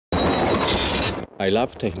I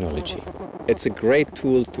love technology. It's a great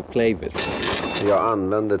tool to play with. Jag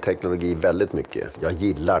använder teknologi väldigt mycket. Jag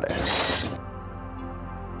gillar det.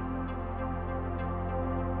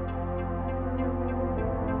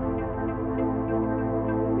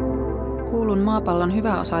 Kuulun maapallon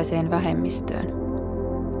hyväosaiseen vähemmistöön.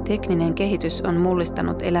 Tekninen kehitys on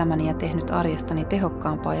mullistanut elämäni ja tehnyt arjestani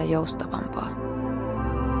tehokkaampaa ja joustavampaa.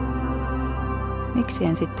 Miksi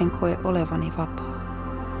en sitten koe olevani vapaa?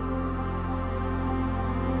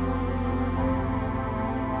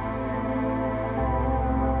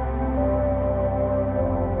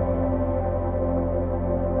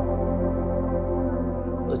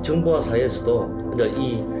 정보화 사회에서도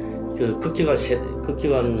이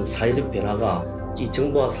급격한 사회적 변화가 이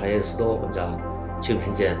정보화 사회에서도 지금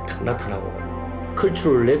현재 딱 나타나고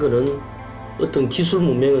컬처럴 레거는 어떤 기술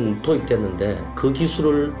문명은 도입됐는데 그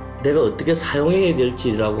기술을 내가 어떻게 사용해야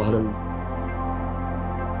될지라고 하는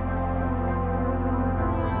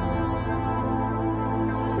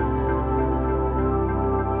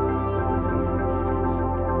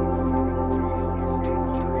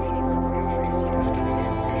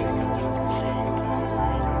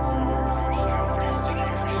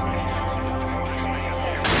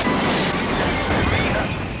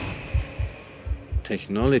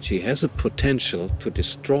Technology has a potential to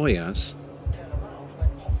destroy us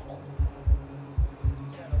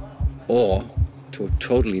or to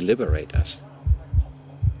totally liberate us.